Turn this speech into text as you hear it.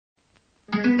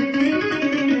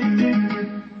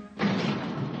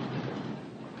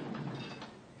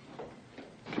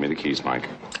Give me the keys, Mike.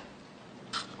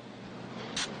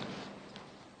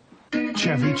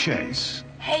 Chevy Chase.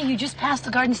 Hey, you just passed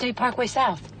the Garden State Parkway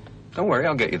South. Don't worry,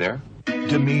 I'll get you there.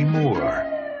 Demi Moore.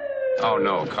 Oh,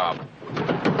 no, cop.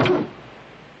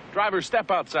 Driver, step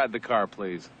outside the car,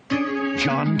 please.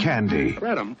 John Candy.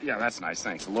 Read 'em. Yeah, that's nice,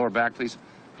 thanks. The lower back, please.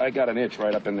 I got an itch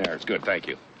right up in there. It's good, thank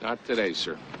you. Not today,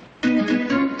 sir.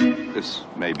 This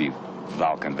may be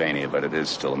Valkenvania, but it is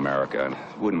still America. And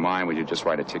wouldn't mind, would you just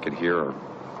write a ticket here, or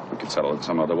we could settle it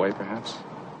some other way, perhaps?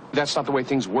 That's not the way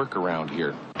things work around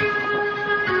here.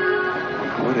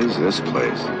 What is this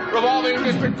place? Revolving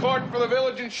District Court for the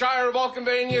Village and Shire of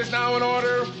Valkenvania is now in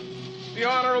order. The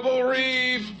Honorable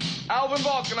Reeve Alvin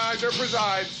Vulcanizer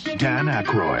presides. Dan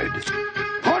Aykroyd.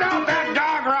 Put out that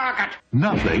dog rocket!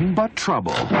 Nothing but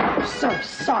trouble. So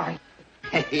sorry.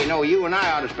 Hey, you know, you and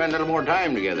I ought to spend a little more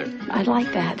time together. I'd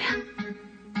like that.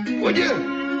 Would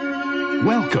you?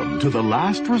 Welcome to the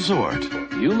last resort.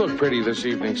 You look pretty this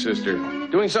evening, sister.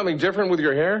 Doing something different with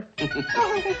your hair?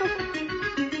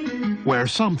 Where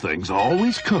something's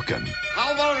always cooking.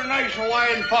 How about a nice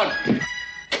Hawaiian punch?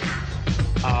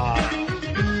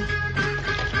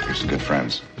 You're some good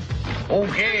friends.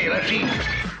 Okay, let's eat.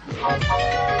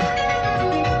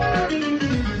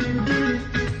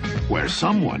 Where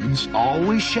someone's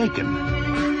always shaken.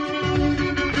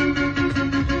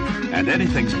 And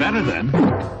anything's better than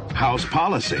house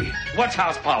policy. What's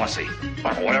house policy?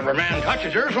 Whatever man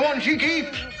touches her's the one she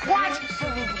keeps. What?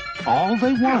 All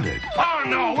they wanted Oh,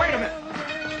 no, wait a minute.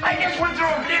 I just went through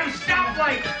a damn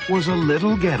stoplight. was a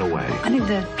little getaway. I think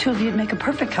the two of you'd make a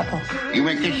perfect couple. You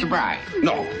make this the bride.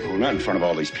 No, not in front of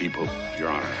all these people, Your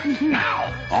Honor.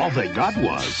 Now. All they got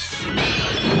was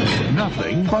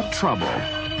nothing but trouble.